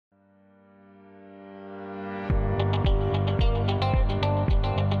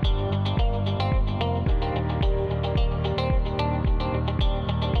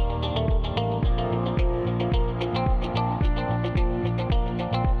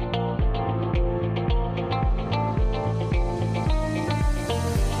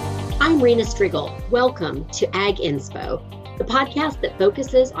Rena Striegel. Welcome to Ag Inspo, the podcast that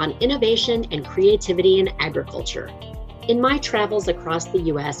focuses on innovation and creativity in agriculture. In my travels across the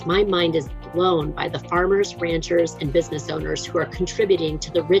U.S., my mind is blown by the farmers, ranchers, and business owners who are contributing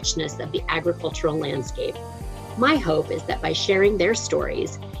to the richness of the agricultural landscape. My hope is that by sharing their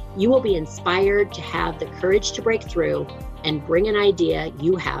stories, you will be inspired to have the courage to break through and bring an idea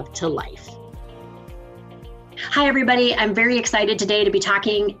you have to life. Hi, everybody. I'm very excited today to be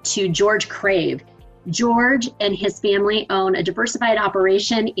talking to George Crave. George and his family own a diversified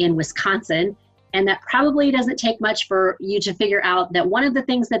operation in Wisconsin, and that probably doesn't take much for you to figure out that one of the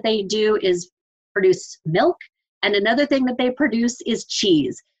things that they do is produce milk, and another thing that they produce is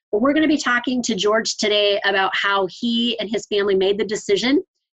cheese. Well, we're going to be talking to George today about how he and his family made the decision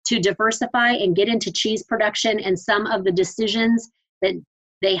to diversify and get into cheese production and some of the decisions that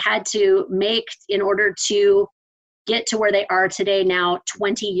they had to make in order to get to where they are today now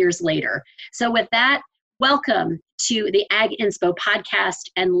 20 years later. So with that, welcome to the Ag Inspo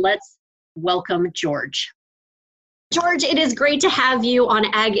podcast, and let's welcome George. George, it is great to have you on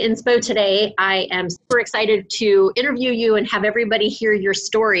Ag Inspo today. I am super excited to interview you and have everybody hear your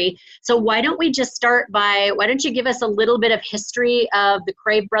story. So why don't we just start by, why don't you give us a little bit of history of the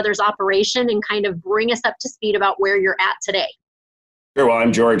Crave Brothers operation and kind of bring us up to speed about where you're at today? Sure. Well,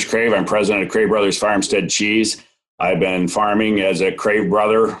 I'm George Crave. I'm president of Crave Brothers Farmstead Cheese. I've been farming as a Crave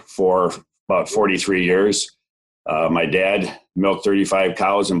brother for about 43 years. My dad milked 35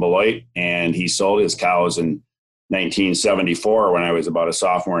 cows in Beloit, and he sold his cows in 1974 when I was about a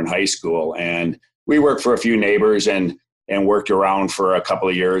sophomore in high school. And we worked for a few neighbors and worked around for a couple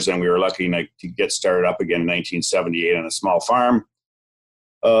of years, and we were lucky to get started up again in 1978 on a small farm.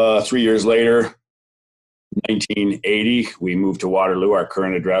 3 years later, 1980, we moved to Waterloo, our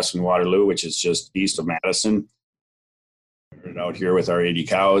current address in Waterloo, which is just east of Madison. Started out here with our 80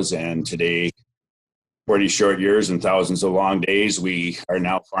 cows, and today, 40 short years and thousands of long days, we are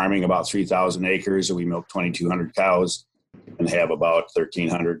now farming about 3,000 acres. We milk 2,200 cows and have about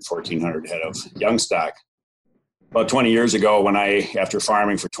 1,300, 1,400 head of young stock. About 20 years ago, after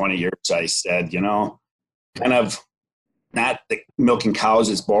farming for 20 years, I said, kind of, not that milking cows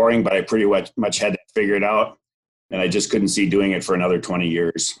is boring, but I pretty much had that figured out, and I just couldn't see doing it for another 20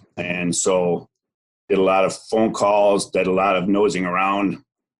 years. And so did a lot of phone calls, did a lot of nosing around,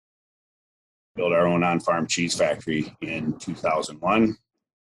 built our own on-farm cheese factory in 2001.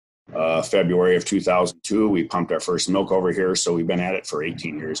 February of 2002, we pumped our first milk over here, so we've been at it for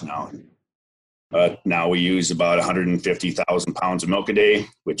 18 years now. Now we use about 150,000 pounds of milk a day,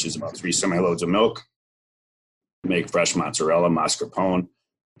 which is about 3 semi-loads of milk. Make fresh mozzarella, mascarpone,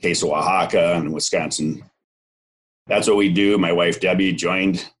 queso Oaxaca, and Wisconsin. That's what we do. My wife, Debbie,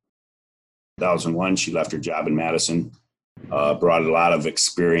 joined in 2001. She left her job in Madison, brought a lot of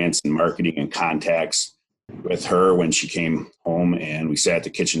experience in marketing and contacts with her when she came home, and we sat at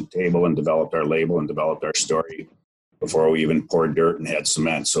the kitchen table and developed our label and developed our story before we even poured dirt and had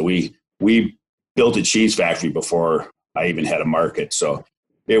cement. So we built a cheese factory before I even had a market. So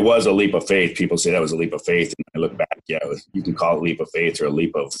it was a leap of faith. People say that was a leap of faith, and I look back, you can call it a leap of faith or a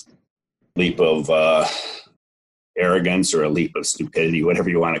leap of arrogance or a leap of stupidity, whatever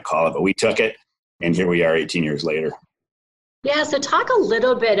you want to call it. But we took it, and here we are 18 years later. Yeah, so talk a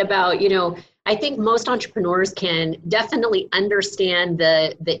little bit about, I think most entrepreneurs can definitely understand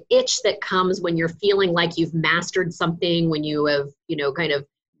the itch that comes when you're feeling like you've mastered something, when you have, kind of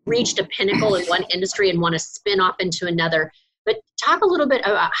reached a pinnacle in one industry and want to spin off into another. But talk a little bit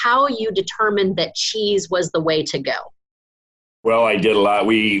about how you determined that cheese was the way to go. Well, I did a lot.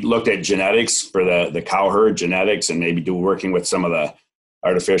 We looked at genetics for the cow herd genetics and maybe working with some of the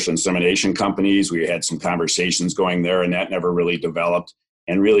artificial insemination companies. We had some conversations going there, and that never really developed,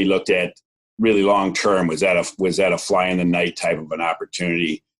 and really looked at really long term. Was that a fly in the night type of an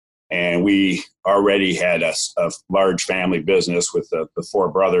opportunity? And we already had a large family business with the 4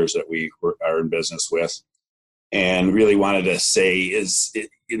 brothers that we are in business with. And really wanted to say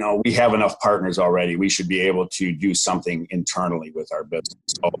we have enough partners already. We should be able to do something internally with our business.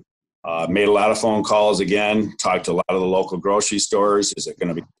 So made a lot of phone calls again, talked to a lot of the local grocery stores. Is it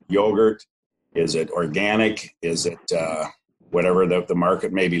going to be yogurt? Is it organic? Is it whatever the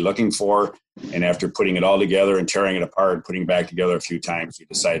market may be looking for? And after putting it all together and tearing it apart, putting it back together a few times, we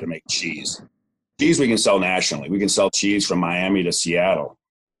decided to make cheese. Cheese we can sell nationally. We can sell cheese from Miami to Seattle.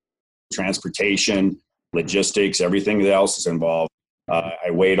 Transportation, logistics, everything else is involved.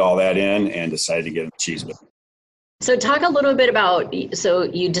 I weighed all that in and decided to get a cheese business. So talk a little bit about, so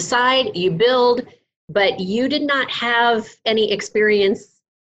you decide, you build, but you did not have any experience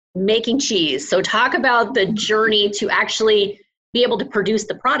making cheese. So talk about the journey to actually be able to produce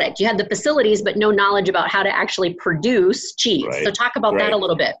the product. You had the facilities, but no knowledge about how to actually produce cheese. Right. So talk about that a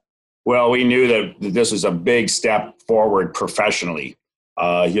little bit. Well, we knew that this was a big step forward professionally.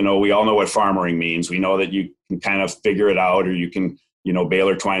 We all know what farmering means. We know that you can kind of figure it out, or you can, bale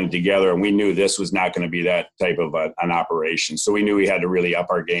or twine it together. And we knew this was not going to be that type of an operation. So we knew we had to really up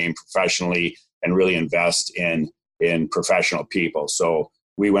our game professionally and really invest in professional people. So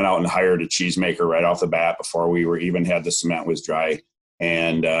we went out and hired a cheesemaker right off the bat before we were even had the cement was dry,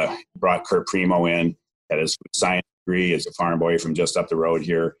 and brought Kurt Primo in, had his science degree as a farm boy from just up the road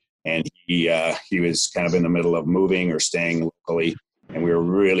here. And he was kind of in the middle of moving or staying locally. And we were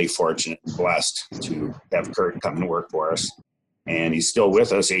really fortunate and blessed to have Kurt come and work for us. And he's still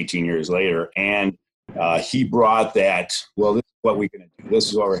with us 18 years later. And he brought that, well, this is what we're going to do. This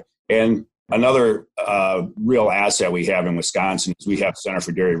is what we're, and another real asset we have in Wisconsin is we have Center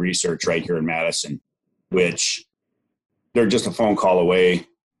for Dairy Research right here in Madison, which they're just a phone call away.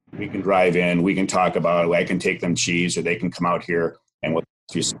 We can drive in, we can talk about it. I can take them cheese, or they can come out here and we'll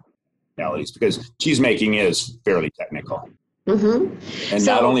do some realities, because cheese making is fairly technical. Mm-hmm. And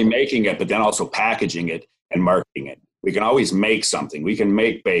not only making it, but then also packaging it and marketing it. We can always make something. We can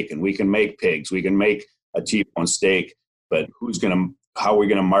make bacon. We can make pigs. We can make a T-bone steak. But how are we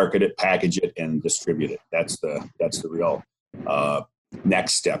going to market it, package it, and distribute it? That's the real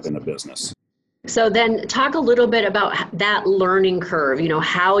next step in the business. So then talk a little bit about that learning curve,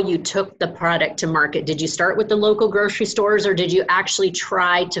 how you took the product to market. Did you start with the local grocery stores, or did you actually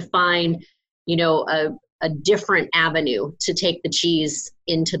try to find, a different avenue to take the cheese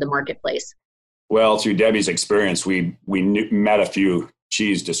into the marketplace? Well, through Debbie's experience, we met a few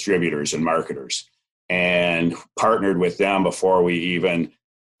cheese distributors and marketers and partnered with them before we even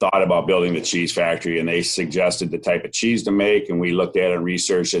thought about building the cheese factory. And they suggested the type of cheese to make, and we looked at it and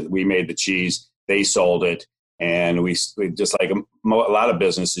researched it. We made the cheese, they sold it. And we just like a lot of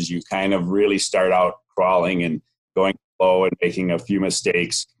businesses, you kind of really start out crawling and going slow and making a few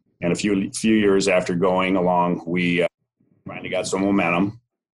mistakes. And a few years after going along, we finally got some momentum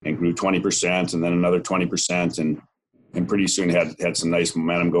and grew 20%, and then another 20%, and pretty soon had some nice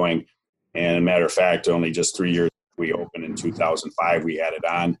momentum going. And as a matter of fact, only just 3 years we opened in 2005, we added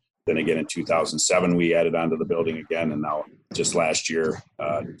on. Then again in 2007, we added on to the building again. And now just last year,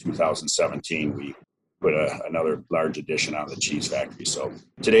 2017, we put another large addition on the cheese factory. So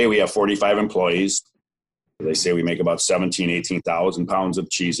today we have 45 employees. They say we make about 18,000 pounds of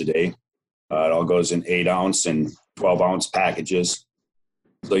cheese a day. It all goes in 8-ounce and 12-ounce packages.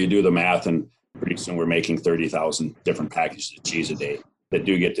 So you do the math, and pretty soon we're making 30,000 different packages of cheese a day that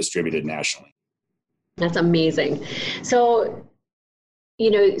do get distributed nationally. That's amazing. So,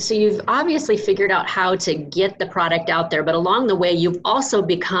 so you've obviously figured out how to get the product out there, but along the way, you've also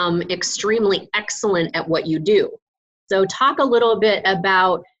become extremely excellent at what you do. So talk a little bit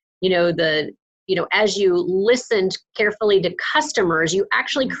about, as you listened carefully to customers, you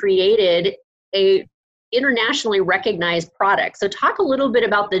actually created a internationally recognized product. So talk a little bit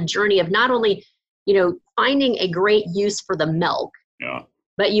about the journey of not only, finding a great use for the milk,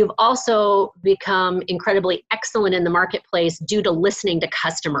 but you've also become incredibly excellent in the marketplace due to listening to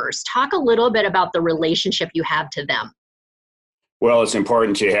customers. Talk a little bit about the relationship you have to them. Well, it's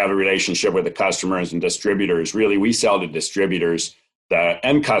important to have a relationship with the customers and distributors. Really, we sell to distributors. The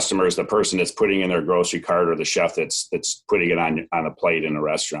end customer is the person that's putting in their grocery cart, or the chef that's putting it on a plate in a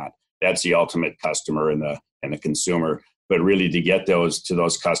restaurant. That's the ultimate customer and the consumer. But really, to get to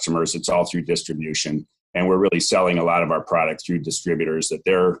those customers, it's all through distribution. And we're really selling a lot of our product through distributors that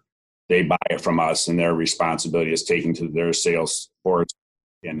they buy it from us, and their responsibility is taking to their sales force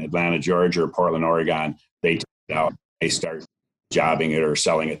in Atlanta, Georgia, or Portland, Oregon. They take it out, they start jobbing it or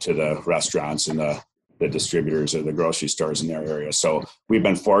selling it to the restaurants and the distributors or the grocery stores in their area. So we've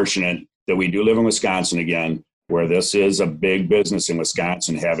been fortunate that we do live in Wisconsin again, where this is a big business in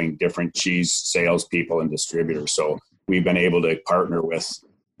Wisconsin, having different cheese salespeople and distributors. So we've been able to partner with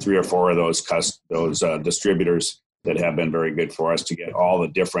 3 or 4 of those distributors that have been very good for us to get all the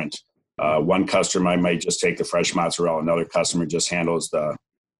different. One customer might just take the fresh mozzarella, another customer just handles the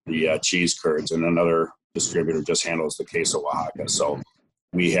cheese curds, and another distributor just handles the queso Oaxaca. So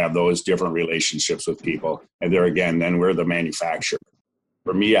we have those different relationships with people. And there again, then we're the manufacturer.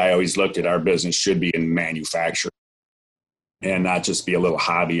 For me, I always looked at our business should be in manufacturing and not just be a little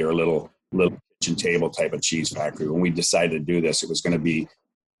hobby or a little kitchen table type of cheese factory. When we decided to do this, it was going to be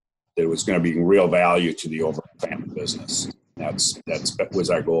real value to the overall family business. That was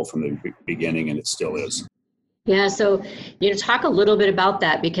our goal from the beginning, and it still is. Yeah. So, talk a little bit about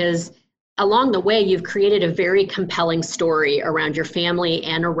that, because along the way, you've created a very compelling story around your family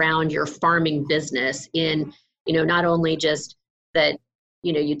and around your farming business in, not only just, that,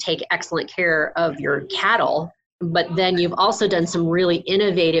 you take excellent care of your cattle, but then you've also done some really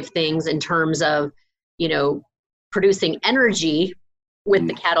innovative things in terms of, producing energy with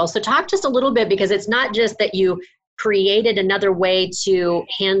the cattle. So talk just a little bit, because it's not just that you created another way to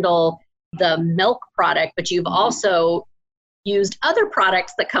handle the milk product, but you've also used other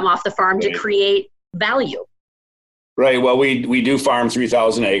products that come off the farm to create value. Right. Well, we do farm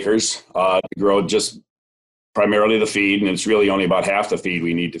 3,000 acres to grow just primarily the feed, and it's really only about half the feed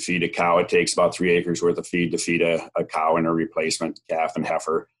we need to feed a cow. It takes about 3 acres worth of feed to feed a cow and a replacement calf and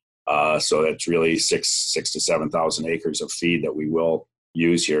heifer. So that's really 6,000 to 7,000 acres of feed that we will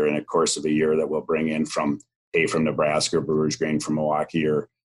use here in the course of a year, that we'll bring in from hay from Nebraska, or brewer's grain from Milwaukee, or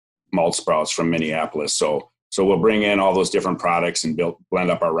malt sprouts from Minneapolis. So we'll bring in all those different products and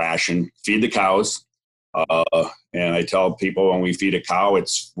blend up our ration, feed the cows. And I tell people, when we feed a cow,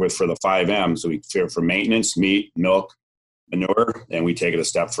 it's for the 5 M's. So we feed for maintenance, meat, milk, manure, and we take it a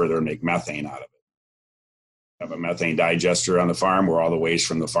step further and make methane out of it. We have a methane digester on the farm where all the waste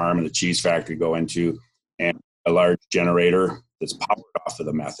from the farm and the cheese factory go into, and a large generator that's powered off of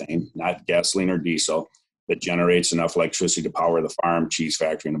the methane, not gasoline or diesel, that generates enough electricity to power the farm, cheese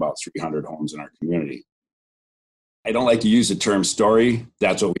factory, and about 300 homes in our community. I don't like to use the term story.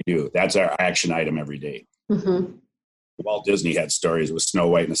 That's what we do. That's our action item every day. Mm-hmm. Walt Disney had stories with Snow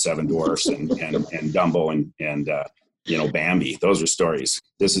White and the Seven Dwarfs and Dumbo and Bambi. Those are stories.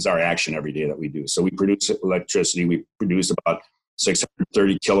 This is our action every day that we do. So we produce electricity. We produce about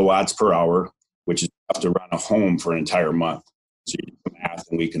 630 kilowatts per hour, which is enough to run a home for an entire month. So you do the math,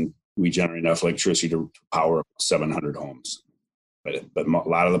 and we generate enough electricity to power 700 homes. But a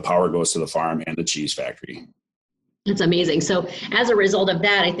lot of the power goes to the farm and the cheese factory. That's amazing. So as a result of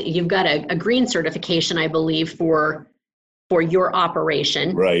that, I think you've got a green certification, I believe, for your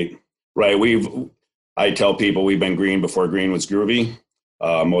operation. Right. I tell people we've been green before green was groovy.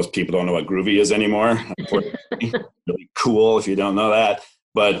 Most people don't know what groovy is anymore. Really cool if you don't know that.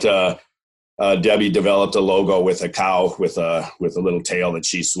 But Debbie developed a logo with a cow with a little tail that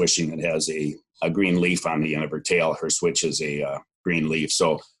she's swishing that has a green leaf on the end of her tail. Her switch is a green leaf.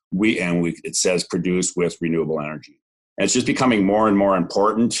 So it says produced with renewable energy. And it's just becoming more and more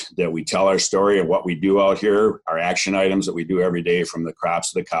important that we tell our story of what we do out here, our action items that we do every day, from the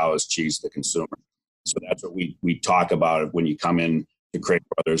crops to the cows, cheese to the consumer. So that's what we talk about when you come in to Craig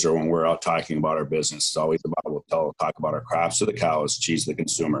Brothers, or when we're out talking about our business. It's always about, we'll talk about our crops to the cows, cheese to the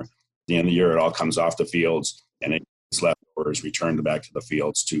consumer. At the end of the year, it all comes off the fields, and it's leftovers returned back to the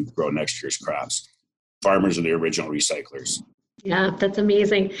fields to grow next year's crops. Farmers are the original recyclers. Yeah, that's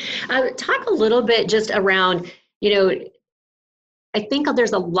amazing. Talk a little bit just around, I think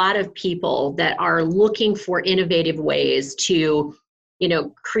there's a lot of people that are looking for innovative ways to,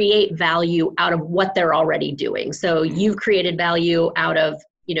 create value out of what they're already doing. So you've created value out of,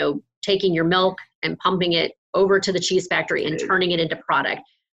 taking your milk and pumping it over to the cheese factory and turning it into product.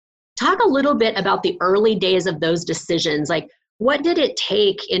 Talk a little bit about the early days of those decisions. Like, what did it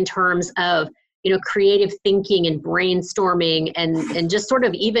take in terms of, creative thinking and brainstorming and just sort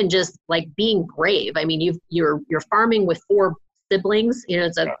of even just like being brave? I mean, you're farming with 4 siblings,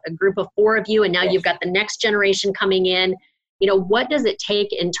 it's a group of 4 of you, and now you've got the next generation coming in. What does it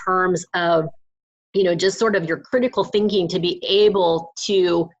take in terms of, just sort of your critical thinking to be able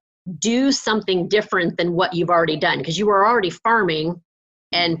to do something different than what you've already done? Because you were already farming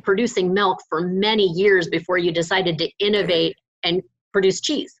and producing milk for many years before you decided to innovate and produce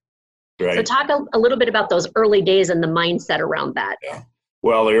cheese. Right. So talk a little bit about those early days and the mindset around that. Yeah.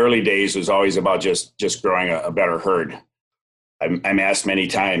 Well, the early days was always about just growing a better herd. I'm asked many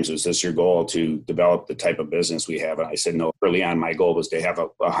times, was this your goal to develop the type of business we have? And I said, no, early on, my goal was to have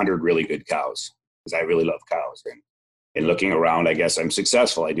 100 really good cows, because I really love cows. And looking around, I guess I'm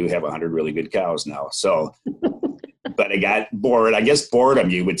successful. I do have 100 really good cows now. So, but I got bored. I guess boredom,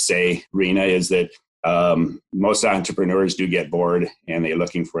 you would say, Rena, is that most entrepreneurs do get bored and they're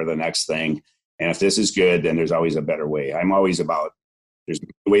looking for the next thing. And if this is good, then there's always a better way. I'm always about, there's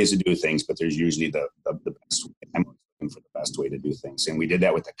ways to do things, but there's usually the best way. I'm looking for the best way to do things. And we did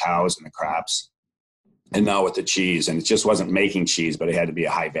that with the cows and the crops, and now with the cheese. And it just wasn't making cheese, but it had to be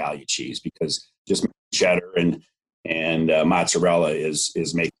a high value cheese, because just cheddar and mozzarella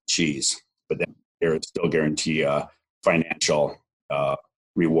is making cheese, but then there it still guarantee financial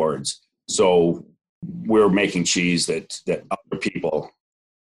rewards. So we're making cheese that other people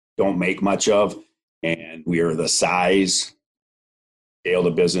don't make much of, and we are the size, scale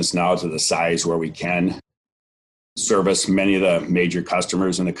the business now to the size where we can service many of the major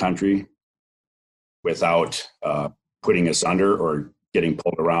customers in the country without putting us under or getting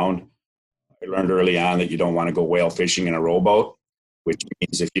pulled around. I learned early on that you don't want to go whale fishing in a rowboat. which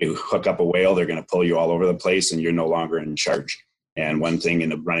means if you hook up a whale, they're going to pull you all over the place and you're no longer in charge. And one thing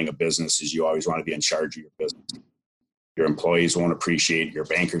in running a business is you always want to be in charge of your business. Your employees won't appreciate it. Your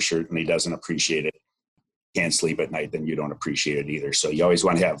banker certainly doesn't appreciate it. Can't sleep at night, then you don't appreciate it either. So you always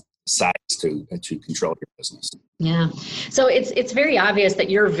want to have sides to control your business. Yeah. So it's very obvious that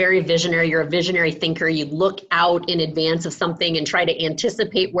you're very visionary. You're a visionary thinker. You look out in advance of something and try to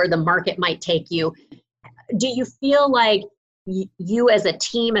anticipate where the market might take you. Do you feel like you as a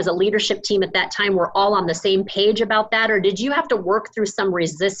team, as a leadership team at that time, were all on the same page about that? Or did you have to work through some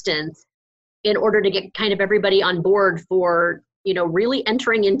resistance in order to get kind of everybody on board for, really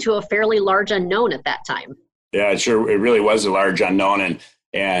entering into a fairly large unknown at that time? Yeah, sure. It really was a large unknown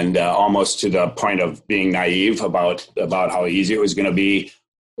and almost to the point of being naive about how easy it was going to be.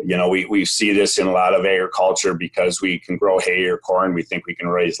 We see this in a lot of agriculture because we can grow hay or corn. We think we can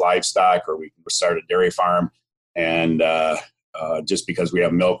raise livestock or we can start a dairy farm. And just because we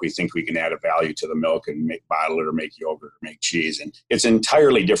have milk, we think we can add a value to the milk and bottle it or make yogurt or make cheese. And it's an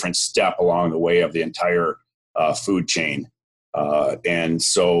entirely different step along the way of the entire food chain. And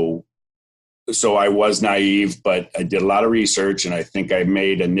so I was naive, but I did a lot of research, and I think I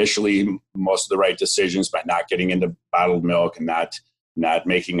made initially most of the right decisions by not getting into bottled milk and not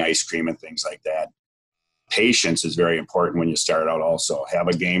making ice cream and things like that. Patience is very important when you start out also. Have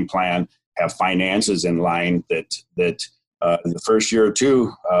a game plan, have finances in line that the first year or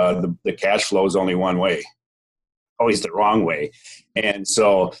two, the cash flow is only one way, always the wrong way. And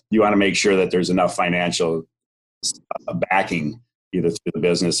so you want to make sure that there's enough financial backing either through the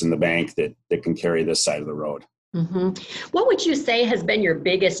business and the bank that can carry this side of the road. Mm-hmm. What would you say has been your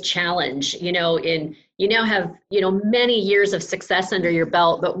biggest challenge? You now have many years of success under your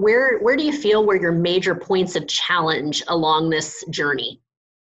belt, but where do you feel were your major points of challenge along this journey?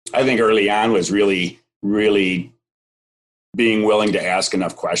 I think early on was really, really being willing to ask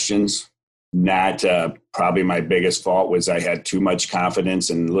enough questions. Not probably my biggest fault was I had too much confidence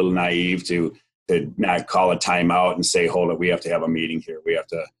and a little naive to not call a timeout and say, hold it, we have to have a meeting here. We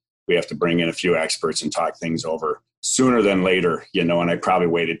have to bring in a few experts and talk things over sooner than later, and I probably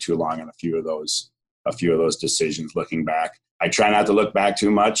waited too long on a few of those decisions looking back. I try not to look back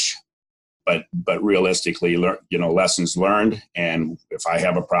too much, but realistically, lessons learned. And if I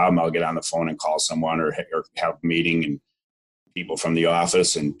have a problem, I'll get on the phone and call someone or have a meeting, and people from the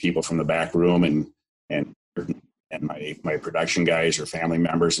office and people from the back room and my production guys or family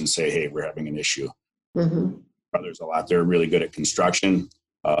members and say, hey, we're having an issue. Mm-hmm. Brothers a lot, they're really good at construction.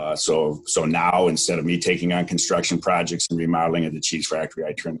 So now instead of me taking on construction projects and remodeling at the cheese factory,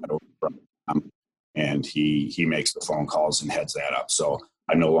 I turn that over to him, and he makes the phone calls and heads that up. So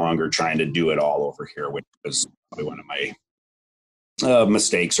I'm no longer trying to do it all over here, which was probably one of my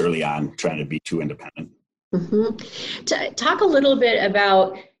mistakes early on, trying to be too independent. Mm-hmm. Talk a little bit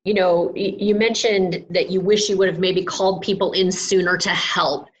about, you mentioned that you wish you would have maybe called people in sooner to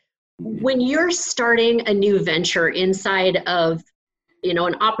help. When you're starting a new venture inside of, an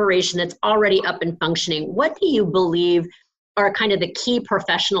operation that's already up and functioning, what do you believe are kind of the key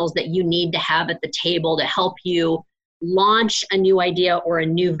professionals that you need to have at the table to help you launch a new idea or a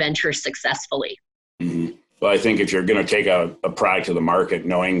new venture successfully? Mm-hmm. Well, I think if you're going to take a product to the market,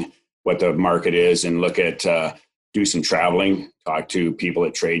 knowing what the market is and look at, do some traveling, talk to people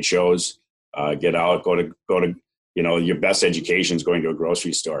at trade shows, get out, go to, your best education is going to a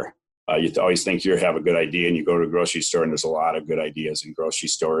grocery store. You always think you have a good idea and you go to a grocery store, and there's a lot of good ideas in grocery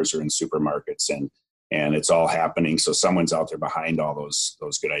stores or in supermarkets, and it's all happening. So someone's out there behind all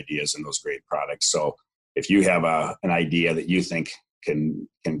those good ideas and those great products. So if you have an idea that you think can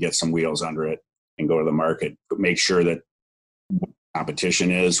get some wheels under it and go to the market, make sure that what the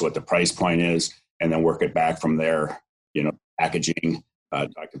competition is, what the price point is, and then work it back from there. Packaging,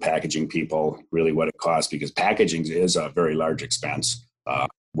 talk to packaging people, really what it costs, because packaging is a very large expense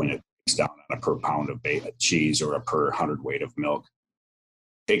when it breaks down on a per pound of cheese or a per 100 weight of milk.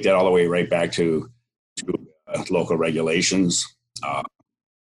 Take that all the way right back to local regulations.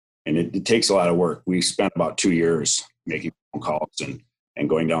 And it takes a lot of work. We spent about 2 years making phone calls and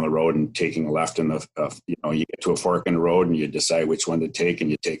going down the road and taking a left in the, you get to a fork in the road and you decide which one to take, and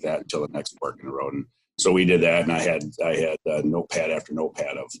you take that until the next fork in the road. And so we did that, and I had notepad after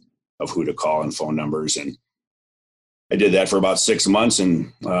notepad of who to call and phone numbers. And I did that for about 6 months,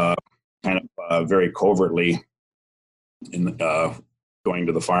 and kind of very covertly going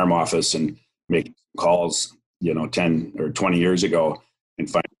to the farm office and making calls, 10 or 20 years ago. And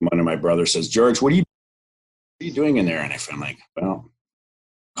finally, one of my brothers says, George, what are you doing in there? And I'm like, well,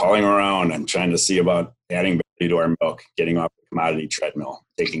 calling around. I'm trying to see about adding value to our milk, getting off the commodity treadmill,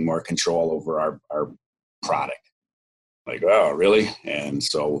 taking more control over our product. Like, oh, really? And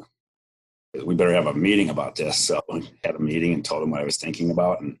so we better have a meeting about this. So we had a meeting and told them what I was thinking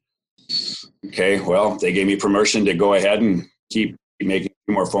about. And okay, well, they gave me permission to go ahead and keep making a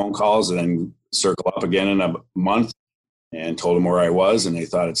few more phone calls and then circle up again in a month, and told them where I was, and they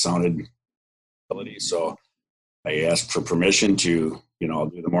thought it sounded ability. So I asked for permission to, I'll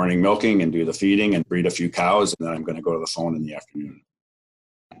do the morning milking and do the feeding and breed a few cows, and then I'm going to go to the phone in the afternoon,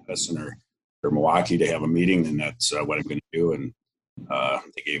 Madison or Milwaukee, to have a meeting, and that's what I'm going to do. And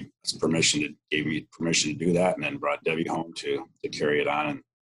they gave me permission to do that, and then brought Debbie home to carry it on, and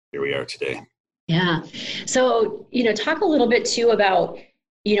here we are today. Yeah. So, talk a little bit too about,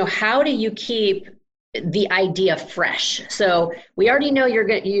 how do you keep the idea fresh? So we already know you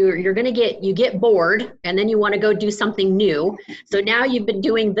get bored and then you want to go do something new. So now you've been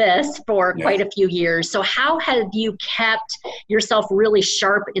doing this for quite a few years. So how have you kept yourself really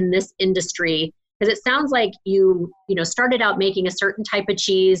sharp in this industry? Because it sounds like you started out making a certain type of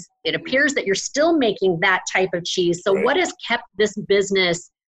cheese. It appears that you're still making that type of cheese. So what has kept this business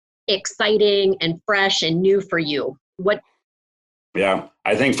exciting and fresh and new for you? Yeah,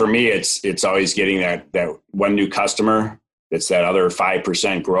 I think for me, it's always getting that one new customer. It's that other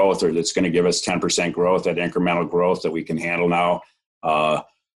 5% growth, or that's going to give us 10% growth, that incremental growth that we can handle now.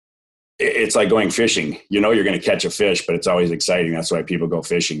 It's like going fishing. You're going to catch a fish, but it's always exciting. That's why people go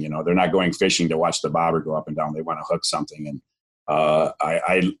fishing. They're not going fishing to watch the bobber go up and down. They want to hook something. And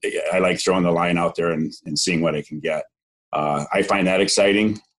I like throwing the line out there and seeing what I can get. I find that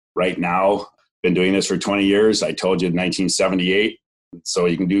exciting. Right now, been doing this for 20 years. I told you in 1978. So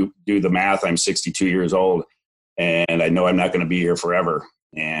you can do the math. I'm 62 years old, and I know I'm not going to be here forever.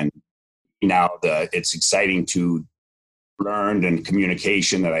 And now it's exciting to learn, and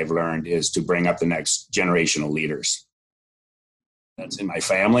communication that I've learned is to bring up the next generational leaders. That's in my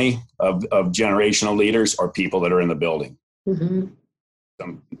family of generational leaders, or people that are in the building. Mm-hmm.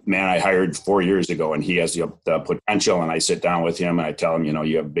 Some man I hired 4 years ago, and he has the potential, and I sit down with him and I tell him,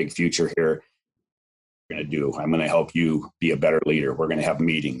 you have a big future here. I'm going to help you be a better leader. We're going to have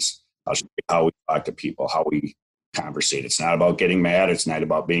meetings. I'll show you how we talk to people, how we conversate. It's not about getting mad. It's not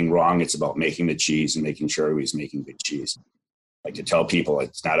about being wrong. It's about making the cheese and making sure he's making good cheese. I like to tell people,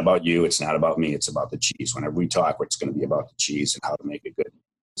 it's not about you. It's not about me. It's about the cheese. Whenever we talk, it's going to be about the cheese and how to make a good,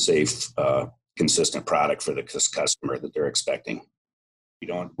 safe, consistent product for the customer that they're expecting.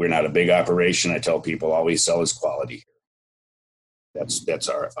 We're not a big operation. I tell people, all we sell is quality. That's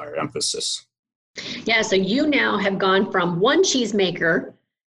our emphasis. Yeah, so you now have gone from one cheesemaker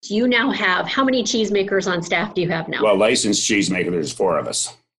to you now have, how many cheesemakers on staff do you have now? Well, licensed cheesemaker, there's 4 of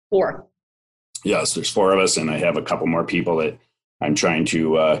us. 4. Yes, there's 4 of us, and I have a couple more people that I'm trying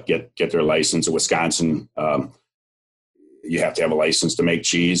to get their license. In Wisconsin, you have to have a license to make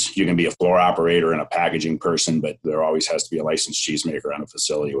cheese. You can be a floor operator and a packaging person, but there always has to be a licensed cheesemaker on a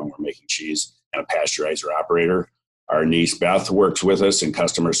facility when we're making cheese, and a pasteurizer operator. Our niece Beth works with us in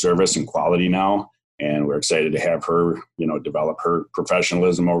customer service and quality now, and we're excited to have her, develop her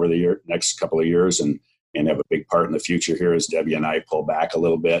professionalism over the next couple of years and have a big part in the future here as Debbie and I pull back a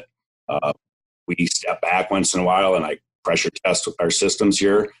little bit. We step back once in a while, and I pressure test our systems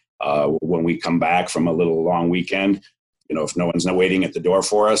here. When we come back from a little long weekend, if no one's waiting at the door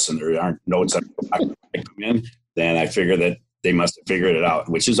for us and there aren't notes that come in, then I figure that they must have figured it out,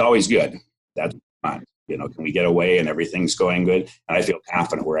 which is always good. That's fine. Can we get away and everything's going good? And I feel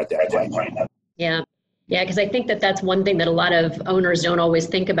confident we're at that point right now. Yeah. Yeah, because I think that's one thing that a lot of owners don't always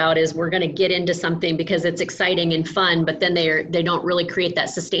think about is we're going to get into something because it's exciting and fun, but then they don't really create that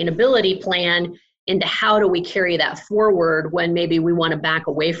sustainability plan into how do we carry that forward when maybe we want to back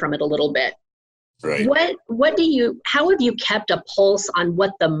away from it a little bit. Right. How have you kept a pulse on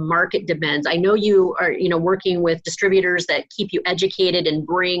what the market demands? I know you are, working with distributors that keep you educated and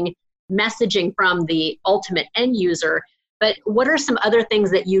bring messaging from the ultimate end user, but what are some other things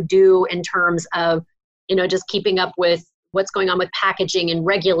that you do in terms of, just keeping up with what's going on with packaging and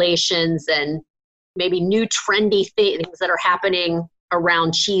regulations and maybe new trendy things that are happening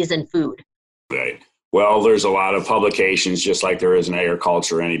around cheese and food? Right. Well, there's a lot of publications, just like there is in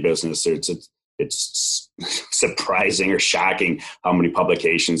agriculture or any business. It's surprising or shocking how many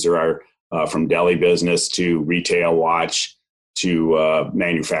publications there are, from deli business to retail watch to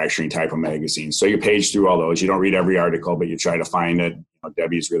manufacturing type of magazines. So you page through all those. You don't read every article, but you try to find it.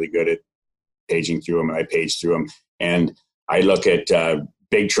 Debbie's really good at paging through them, and I page through them. And I look at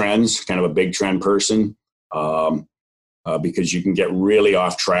big trends, kind of a big trend person, because you can get really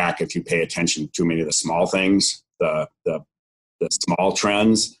off track if you pay attention to too many of the small things. The small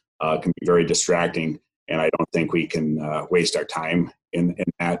trends can be very distracting, and I don't think we can waste our time in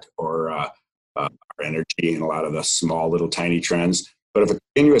that or our energy in a lot of the small, little, tiny trends. But if a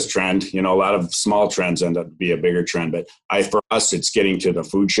continuous trend, a lot of small trends end up to be a bigger trend. But for us, it's getting to the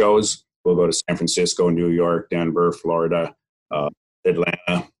food shows. We'll go to San Francisco, New York, Denver, Florida,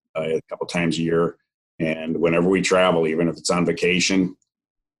 Atlanta a couple times a year. And whenever we travel, even if it's on vacation,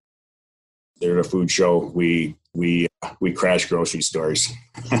 they're at a food show, we crash grocery stores.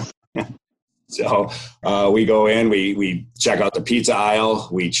 So we go in, we check out the pizza aisle,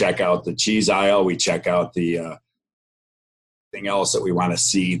 we check out the cheese aisle, we check out the thing else that we want to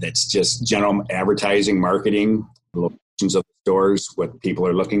see that's just general advertising, marketing, locations of the stores, what people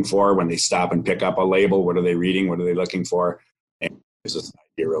are looking for when they stop and pick up a label, what are they reading, what are they looking for, and this is an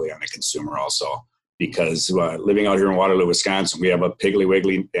idea really on the consumer also. Because living out here in Waterloo, Wisconsin, we have a Piggly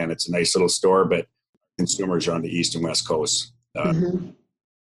Wiggly, and it's a nice little store, but consumers are on the East and West Coast.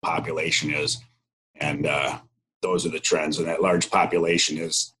 Population is, and those are the trends, and that large population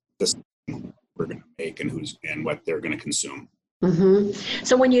is this we're going to make and what they're going to consume.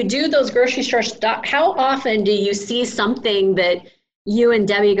 So when you do those grocery store stuff, how often do you see something that you and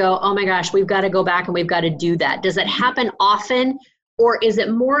Debbie go, oh my gosh, we've got to go back and we've got to do that? Does it happen often? Or is it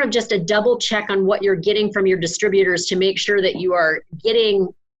more of just a double check on what you're getting from your distributors to make sure that you are getting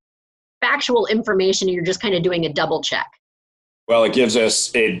factual information and you're just kind of doing a double check? Well, it gives us,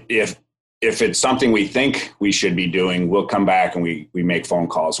 if it's something we think we should be doing, we'll come back and we make phone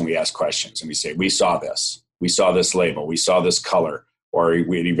calls and we ask questions and we say, we saw this label, we saw this color, or it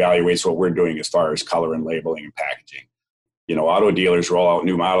evaluates what we're doing as far as color and labeling and packaging. Auto dealers roll out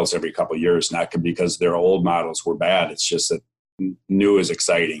new models every couple of years, not because their old models were bad. It's just that new is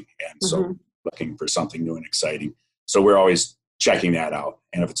exciting. And so looking for something new and exciting. So we're always checking that out.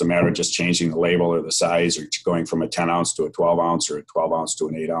 And if it's a matter of just changing the label or the size or going from a 10 ounce to a 12 ounce or a 12 ounce to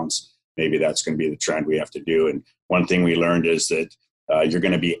an 8 ounce, maybe that's going to be the trend we have to do. And one thing we learned is that you're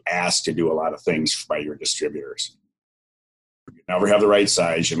going to be asked to do a lot of things by your distributors. You never have the right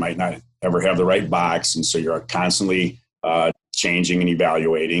size. You might not ever have the right box. And so you're constantly changing and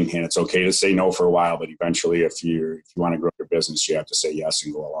evaluating, and it's okay to say no for a while, but eventually if you want to grow your business, you have to say yes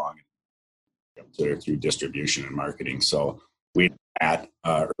and go along through distribution and marketing. So we did that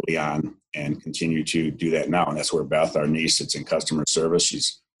early on and continue to do that now. And that's where Beth, our niece, sits in customer service.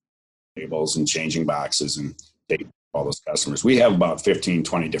 She's labels and changing boxes and taking all those customers. We have about 15,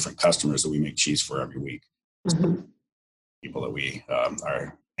 20 different customers that we make cheese for every week. People that we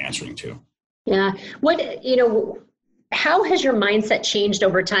are answering to. Yeah. How has your mindset changed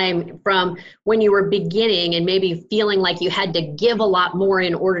over time from when you were beginning and maybe feeling like you had to give a lot more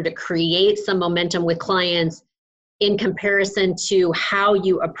in order to create some momentum with clients in comparison to how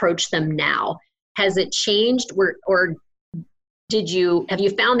you approach them now? Has it changed or have you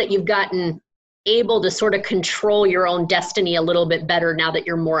found that you've gotten able to sort of control your own destiny a little bit better now that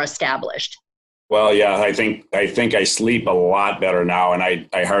you're more established? Well, yeah, I think I sleep a lot better now. And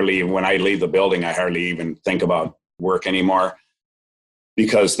I hardly, when I leave the building, I hardly even think about work anymore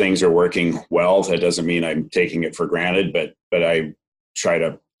because things are working well. That doesn't mean I'm taking it for granted, but I try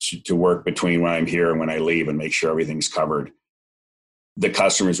to work between when I'm here and when I leave and make sure everything's covered. The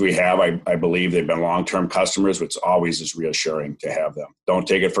customers we have, I believe they've been long-term customers, which always is reassuring to have them. Don't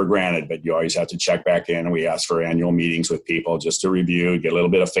take it for granted, but you always have to check back in. And we ask for annual meetings with people just to review, get a little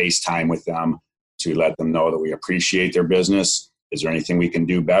bit of face time with them to let them know that we appreciate their business. Is there anything we can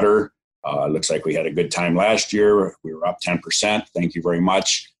do better? Looks like we had a good time last year. We were up 10%. Thank you very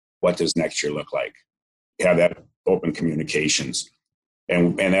much. What does next year look like? Have that open communications.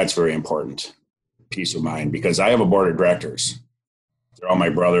 And that's very important. Peace of mind, because I have a board of directors. They're all my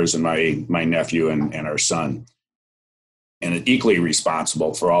brothers and my nephew and our son. And equally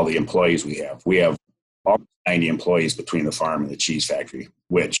responsible for all the employees we have. We have almost 90 employees between the farm and the cheese factory,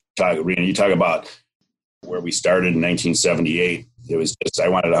 which, you talk about where we started in 1978. It was just, I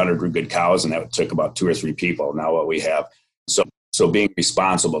wanted 100 good cows, and that took about 2 or 3 people. Now what we have. So being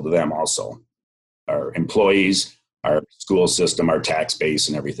responsible to them also, our employees, our school system, our tax base,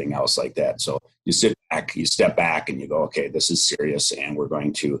 and everything else like that. So you step back and you go, okay, this is serious, and we're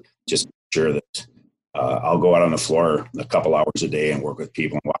going to just make sure that I'll go out on the floor a couple hours a day and work with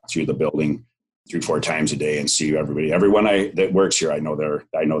people and walk through the building 3-4 times a day and see everybody. Everyone that works here, I know their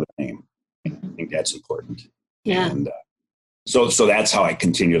name. I think that's important. Yeah. And so that's how I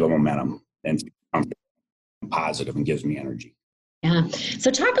continue the momentum and I'm positive and gives me energy. Yeah. So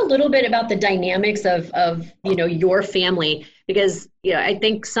talk a little bit about the dynamics of your family, because, I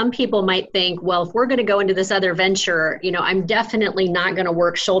think some people might think, well, if we're going to go into this other venture, I'm definitely not going to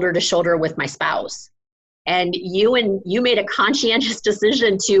work shoulder to shoulder with my spouse. And you made a conscientious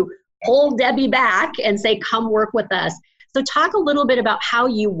decision to pull Debbie back and say, come work with us. So talk a little bit about how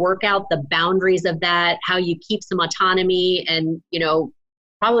you work out the boundaries of that, how you keep some autonomy, and,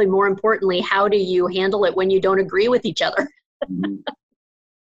 probably more importantly, how do you handle it when you don't agree with each other?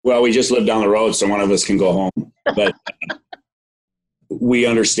 Well, we just live down the road, so one of us can go home. But we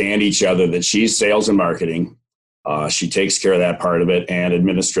understand each other that she's sales and marketing. She takes care of that part of it, and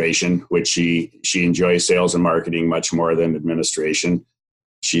administration, which she enjoys sales and marketing much more than administration.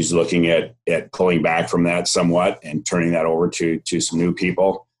 She's looking at pulling back from that somewhat and turning that over to some new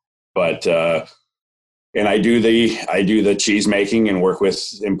people. But and I do the cheese making and work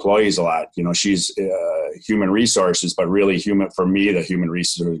with employees a lot. She's human resources, but really for me, the human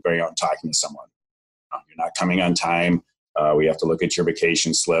resources is going out and talking to someone. You're not coming on time. We have to look at your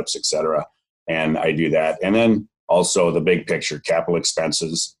vacation slips, et cetera. And I do that. And then also the big picture, capital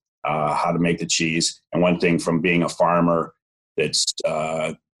expenses, how to make the cheese. And one thing from being a farmer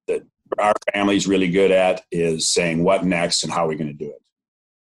that our family's really good at is saying what next and how are we going to do it.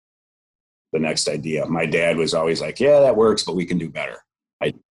 The next idea. My dad was always like, yeah, that works, but we can do better.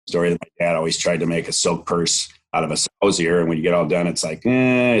 Story that my dad always tried to make a silk purse out of a sow's ear. And when you get all done, it's like,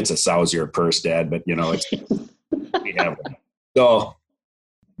 it's a sow's ear purse, Dad. But it's, we have it. So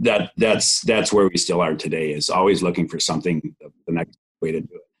that's where we still are today, is always looking for something, the next way to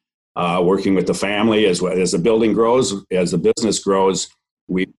do it. Working with the family as well as the building grows, as the business grows,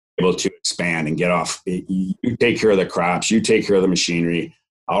 we're able to expand and get off. You take care of the crops, you take care of the machinery.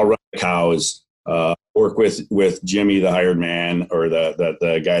 I'll run the cows, work with Jimmy, the hired man, or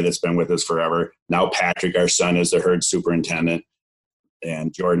the guy that's been with us forever. Now Patrick, our son, is the herd superintendent,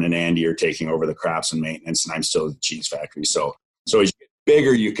 and Jordan and Andy are taking over the crops and maintenance, and I'm still at the cheese factory. So as you get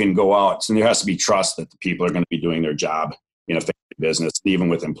bigger, you can go out. So there has to be trust that the people are going to be doing their job in a family business, even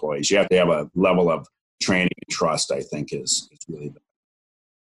with employees. You have to have a level of training and trust, I think, is really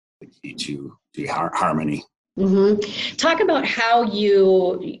the key to harmony. Mm-hmm. Talk about how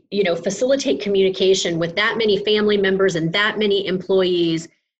you facilitate communication with that many family members and that many employees.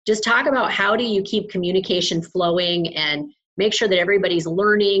 Just talk about how do you keep communication flowing and make sure that everybody's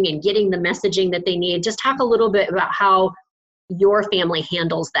learning and getting the messaging that they need. Just talk a little bit about how your family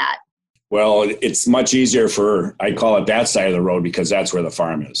handles that. Well, it's much easier I call it that side of the road, because that's where the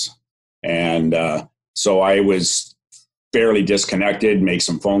farm is. And so I was fairly disconnected, make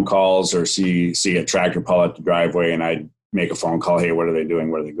some phone calls or see a tractor pull out the driveway, and I'd make a phone call. Hey, what are they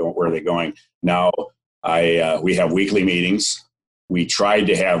doing? Where are they going? Where are they going? Now we have weekly meetings. We tried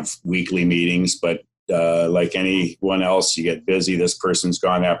to have weekly meetings, but like anyone else, you get busy. This person's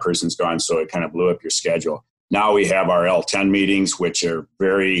gone, that person's gone. So it kind of blew up your schedule. Now we have our L10 meetings, which are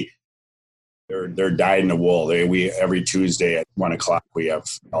they're dyed in the wool. We every Tuesday at 1:00 we have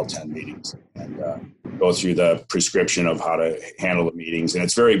L10 meetings and go through the prescription of how to handle the meetings. And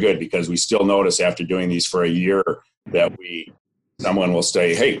it's very good, because we still notice after doing these for a year that someone will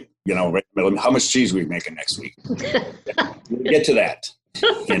say, hey, how much cheese are we making next week? We'll get to that.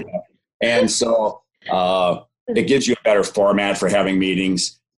 And so it gives you a better format for having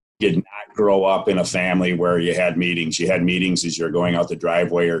meetings. Did not grow up in a family where you had meetings. You had meetings as you're going out the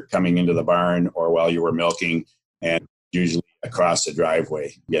driveway or coming into the barn or while you were milking, and usually across the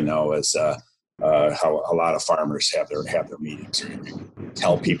driveway, as how a lot of farmers have their meetings, or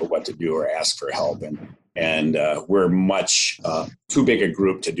tell people what to do or ask for help. And we're much too big a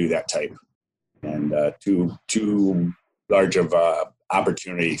group to do that type, and too large of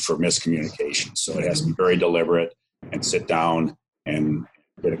opportunity for miscommunication. So it has to be very deliberate and sit down and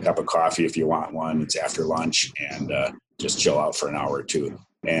get a cup of coffee if you want one. It's after lunch, and just chill out for an hour or two.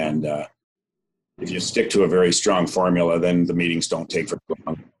 And if you stick to a very strong formula, then the meetings don't take for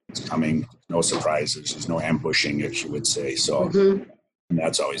long. It's coming, no surprises, there's no ambushing, if you would say. So and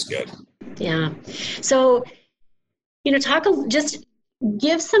that's always good. Yeah. So, just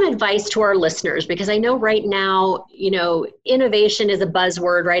give some advice to our listeners, because I know right now, innovation is a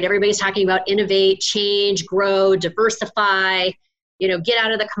buzzword, right? Everybody's talking about innovate, change, grow, diversify, get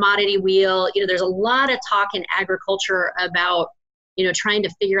out of the commodity wheel. There's a lot of talk in agriculture about, trying to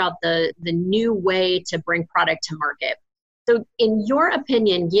figure out the new way to bring product to market. So in your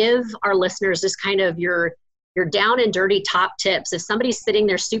opinion, give our listeners just kind of your down and dirty top tips. If somebody's sitting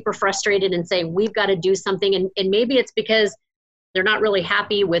there super frustrated and saying, we've got to do something, and maybe it's because they're not really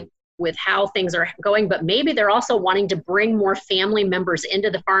happy with how things are going, but maybe they're also wanting to bring more family members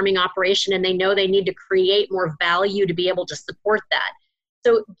into the farming operation, and they know they need to create more value to be able to support that.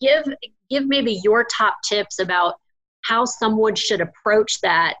 So give maybe your top tips about how someone should approach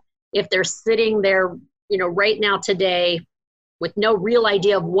that if they're sitting there, right now today with no real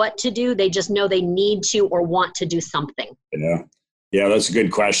idea of what to do. They just know they need to or want to do something. Yeah, that's a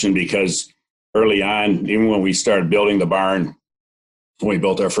good question, because early on, even when we started building the barn, when we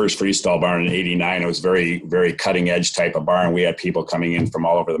built our first freestall barn in '89, it was very, very cutting edge type of barn. We had people coming in from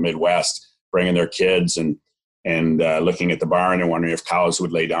all over the Midwest, bringing their kids and looking at the barn and wondering if cows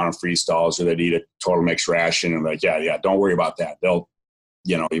would lay down in freestalls or they'd eat a total mixed ration. And like, yeah, don't worry about that. They'll,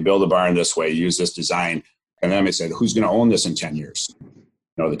 you build a barn this way, use this design. And then they said, who's going to own this in 10 years?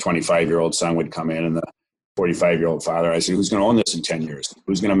 The 25-year-old son would come in and the 45-year-old father. I said, who's going to own this in 10 years?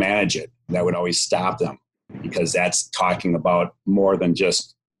 Who's going to manage it? That would always stop them, because that's talking about more than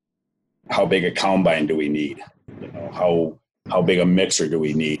just how big a combine do we need? How big a mixer do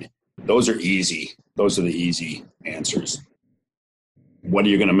we need? Those are easy. Those are the easy answers. What are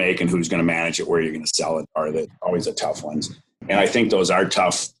you going to make and who's going to manage it? Where are you going to sell it? Are always the tough ones. And I think those are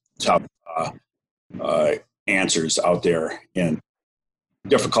tough answers out there, and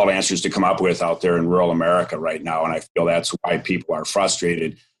difficult answers to come up with out there in rural America right now. And I feel that's why people are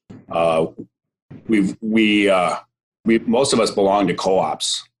frustrated. We most of us belong to co-op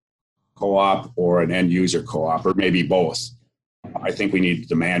or an end user co-op, or maybe both. I think we need to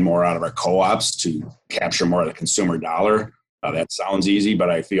demand more out of our co-ops to capture more of the consumer dollar. That sounds easy, but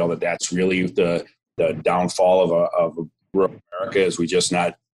I feel that that's really the downfall of rural America, is we just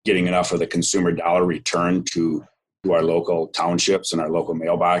not getting enough of the consumer dollar return to our local townships and our local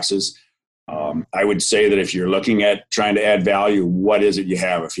mailboxes. I would say that if you're looking at trying to add value, what is it you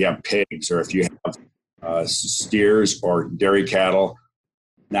have? If you have pigs, or if you have steers or dairy cattle,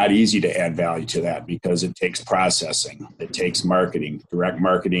 not easy to add value to that, because it takes processing, it takes marketing, direct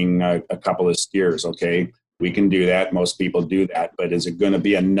marketing, a couple of steers. Okay, we can do that. Most people do that, but is it going to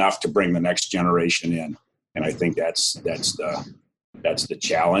be enough to bring the next generation in? And I think that's the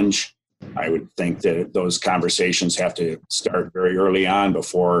challenge. I would think that those conversations have to start very early on,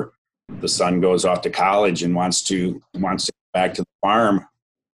 before the son goes off to college and wants to go back to the farm.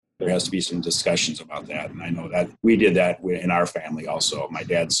 There has to be some discussions about that. And I know that we did that in our family also. My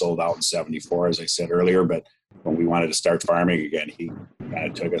dad sold out in '74, as I said earlier, but when we wanted to start farming again, he kind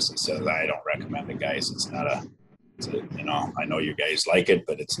of took us and said, I don't recommend it, guys. It's I know you guys like it,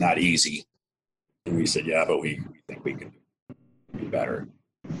 but it's not easy. And we said, yeah, but we think we can do better.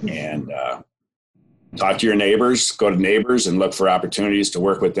 And talk to your neighbors, go to neighbors and look for opportunities to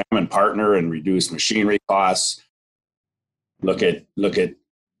work with them and partner and reduce machinery costs. Look at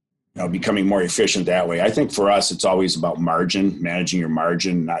becoming more efficient that way. I think for us, it's always about margin, managing your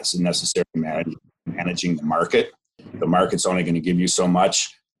margin, not necessarily managing the market. The market's only going to give you so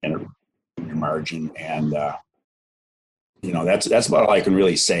much in your margin. And, that's about all I can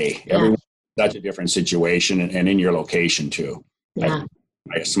really say. Yeah. Everyone's such a different situation, and in your location too. Yeah.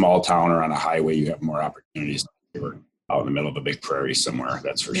 Like a small town or on a highway, you have more opportunities than if you were out in the middle of a big prairie somewhere.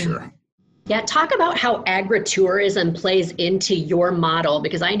 That's for sure. Yeah. Talk about how agritourism plays into your model,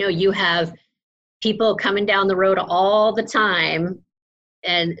 because I know you have people coming down the road all the time,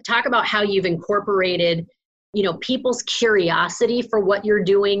 and talk about how you've incorporated, people's curiosity for what you're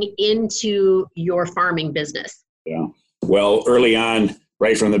doing into your farming business. Yeah. Well, early on,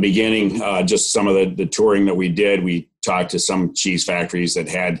 right from the beginning, just some of the touring that we did, we talked to some cheese factories that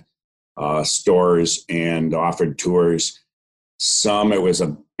had stores and offered tours. Some, it was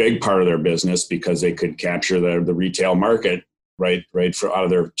a big part of their business because they could capture the retail market right out of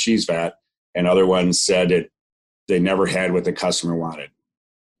their cheese vat. And other ones said they never had what the customer wanted.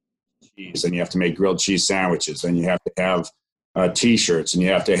 Cheese, and you have to make grilled cheese sandwiches, and you have to have T-shirts, and you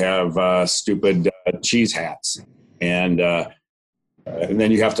have to have stupid cheese hats, and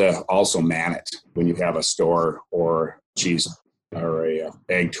then you have to also man it when you have a store or cheese or a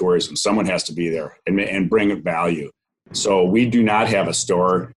ag tourism. Someone has to be there and bring value. So we do not have a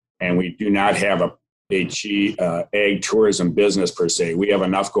store, and we do not have a ag tourism business per se. We have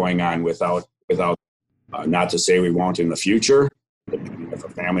enough going on without not to say we won't in the future. If a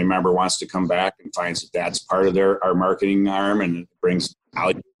family member wants to come back and finds that that's part of our marketing arm and it brings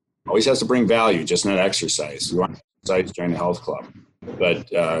value, always has to bring value, just not exercise. You want to exercise, join the health club. But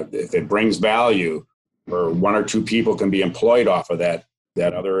if it brings value, or one or two people can be employed off of that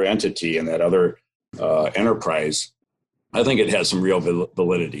other entity and that other enterprise, I think it has some real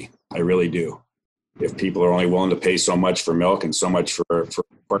validity. I really do. If people are only willing to pay so much for milk and so much for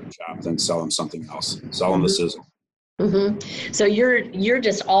pork chop, then sell them something else. Sell them the sizzle. Mm-hmm. So you're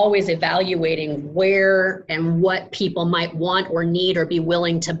just always evaluating where and what people might want or need or be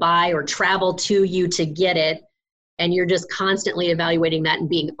willing to buy or travel to you to get it. And you're just constantly evaluating that and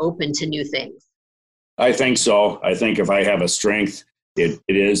being open to new things. I think so. I think if I have a strength, it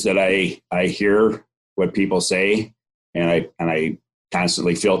is that I hear what people say, and I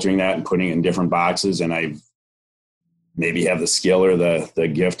constantly filtering that and putting it in different boxes. And I've maybe have the skill or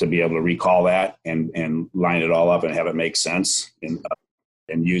the gift to be able to recall that and line it all up and have it make sense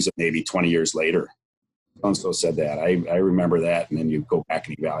and use it maybe 20 years later. So said that. I remember that, and then you go back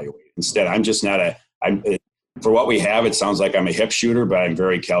and evaluate. Instead, I'm just not for what we have, it sounds like I'm a hip shooter, but I'm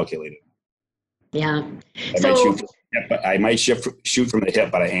very calculated. Yeah. I might shoot from the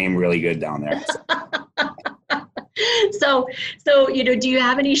hip, but I aim really good down there. So, do you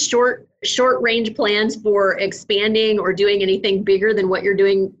have any short range plans for expanding or doing anything bigger than what you're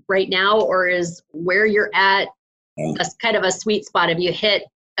doing right now? Or is where you're at that's kind of a sweet spot? Have you hit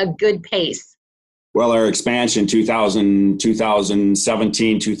a good pace? Well, our expansion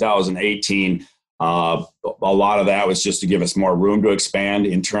 2017, 2018, a lot of that was just to give us more room to expand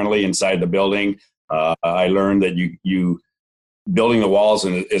internally inside the building. I learned that you building the walls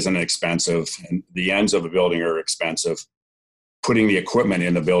isn't expensive, and the ends of a building are expensive. Putting the equipment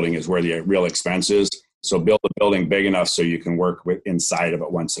in the building is where the real expense is. So build a building big enough so you can work inside of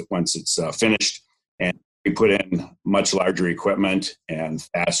it once it's finished. And we put in much larger equipment and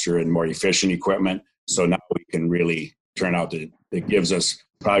faster and more efficient equipment. So now we can really turn out it gives us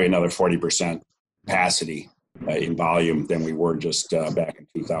probably another 40% capacity in volume than we were just back in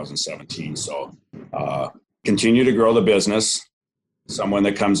 2017. So continue to grow the business. Someone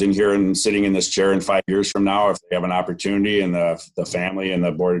that comes in here and sitting in this chair in 5 years from now, if they have an opportunity and the family and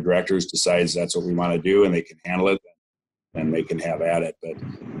the board of directors decides that's what we want to do and they can handle it, then they can have at it. But,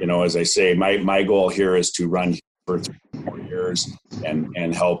 as I say, my goal here is to run for 3 more years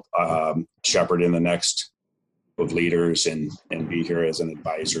and help shepherd in the next of leaders and be here as an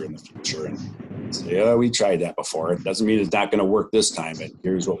advisor in the future. And say, we tried that before. It doesn't mean it's not going to work this time, but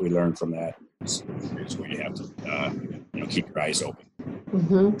here's what we learned from that. Here's where you have to keep your eyes open.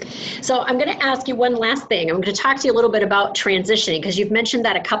 Mm-hmm. So I'm going to ask you one last thing. I'm going to talk to you a little bit about transitioning, because you've mentioned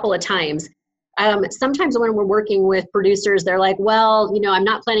that a couple of times. Sometimes when we're working with producers, they're like, well, I'm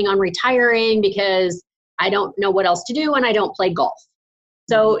not planning on retiring because I don't know what else to do and I don't play golf.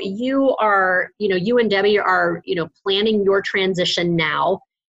 So you are, you and Debbie are, planning your transition now.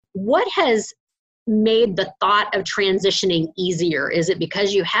 What has made the thought of transitioning easier? Is it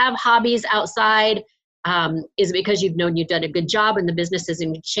because you have hobbies outside? Is it because you've known you've done a good job and the business is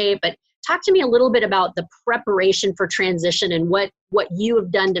in good shape? But talk to me a little bit about the preparation for transition and what you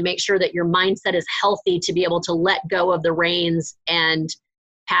have done to make sure that your mindset is healthy to be able to let go of the reins and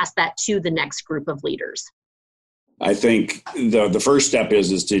pass that to the next group of leaders. I think the first step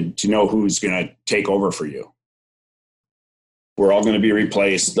is to know who's going to take over for you. We're all going to be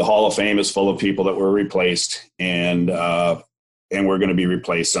replaced. The Hall of Fame is full of people that were replaced, and we're going to be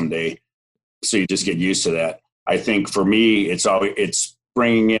replaced someday. So you just get used to that. I think for me, it's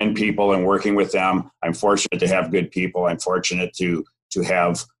bringing in people and working with them. I'm fortunate to have good people. I'm fortunate to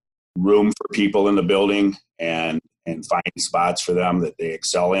have room for people in the building and find spots for them that they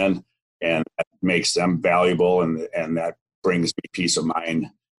excel in, and that makes them valuable, and that brings me peace of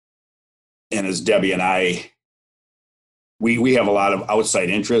mind. And as Debbie and I, we have a lot of outside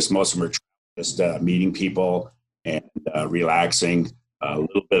interests. Most of them are just meeting people and relaxing, a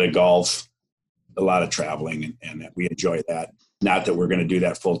little bit of golf, a lot of traveling, and we enjoy that. Not that we're going to do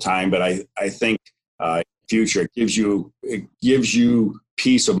that full time, but I think future it gives you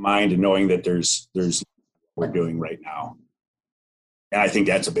peace of mind in knowing that there's what we're doing right now. And I think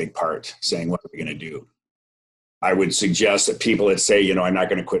that's a big part, saying what are we going to do. I would suggest that people that say, I'm not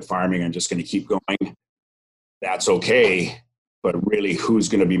going to quit farming, I'm just going to keep going. That's okay, but really who's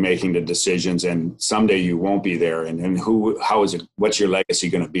going to be making the decisions? And someday you won't be there. And what's your legacy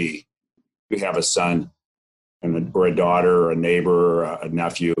going to be? You have a son or a daughter or a neighbor or a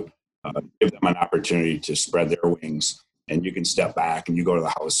nephew, give them an opportunity to spread their wings, and you can step back and you go to the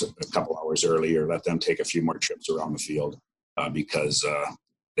house a couple hours early, or let them take a few more trips around the field because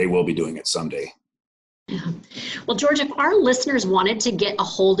they will be doing it someday. Yeah. Well, George, if our listeners wanted to get a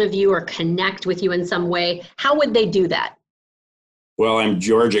hold of you or connect with you in some way, how would they do that? Well, I'm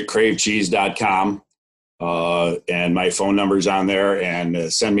George at cravecheese.com, and my phone number's on there,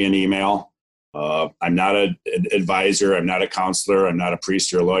 and send me an email. I'm not an advisor. I'm not a counselor. I'm not a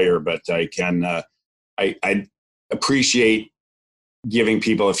priest or a lawyer, but I can, I appreciate giving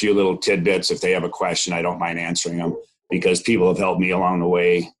people a few little tidbits. If they have a question, I don't mind answering them, because people have helped me along the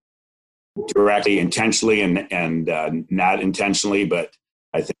way, directly, intentionally, and not intentionally. But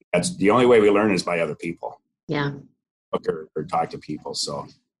I think that's the only way we learn is by other people. Yeah. Or talk to people. So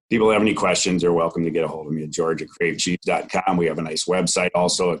if people have any questions, they're welcome to get a hold of me at George at cravecheese.com. We have a nice website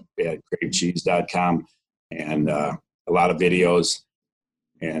also at cravecheese.com, and a lot of videos.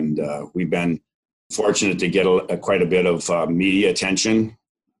 And we've been fortunate to get quite a bit of media attention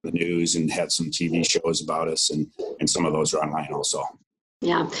the news and had some TV shows about us, and some of those are online also.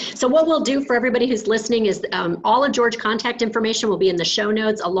 Yeah. So what we'll do for everybody who's listening is all of George's contact information will be in the show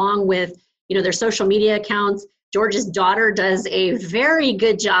notes, along with, their social media accounts. George's daughter does a very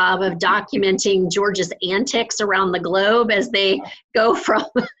good job of documenting George's antics around the globe as they go from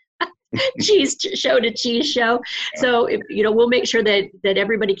cheese show to cheese show. So, we'll make sure that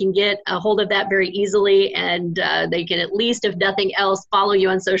everybody can get a hold of that very easily, and they can, at least, if nothing else, follow you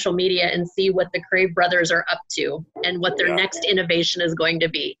on social media and see what the Crave brothers are up to and what their next innovation is going to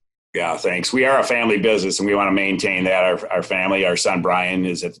be. Yeah, thanks. We are a family business, and we want to maintain that. Our family, our son Brian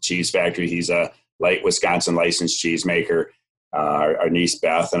is at the cheese factory. He's a light Wisconsin licensed cheesemaker. Our niece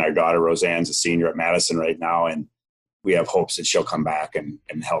Beth and our daughter Roseanne's a senior at Madison right now, and we have hopes that she'll come back and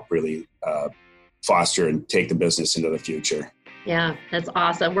help really foster and take the business into the future. Yeah, that's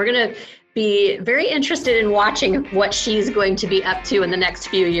awesome. We're going to be very interested in watching what she's going to be up to in the next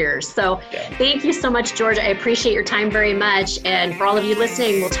few years. So Thank you so much, George. I appreciate your time very much. And for all of you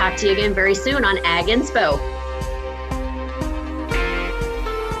listening, we'll talk to you again very soon on Ag Inspo.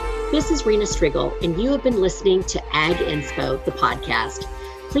 This is Rena Striegel, and you have been listening to Ag Inspo, the podcast.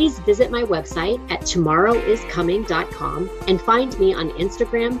 Please visit my website at tomorrowiscoming.com and find me on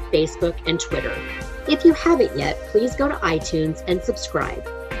Instagram, Facebook, and Twitter. If you haven't yet, please go to iTunes and subscribe,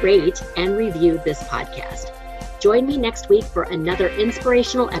 rate, and review this podcast. Join me next week for another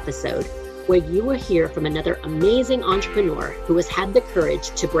inspirational episode where you will hear from another amazing entrepreneur who has had the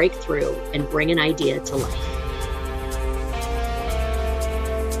courage to break through and bring an idea to life.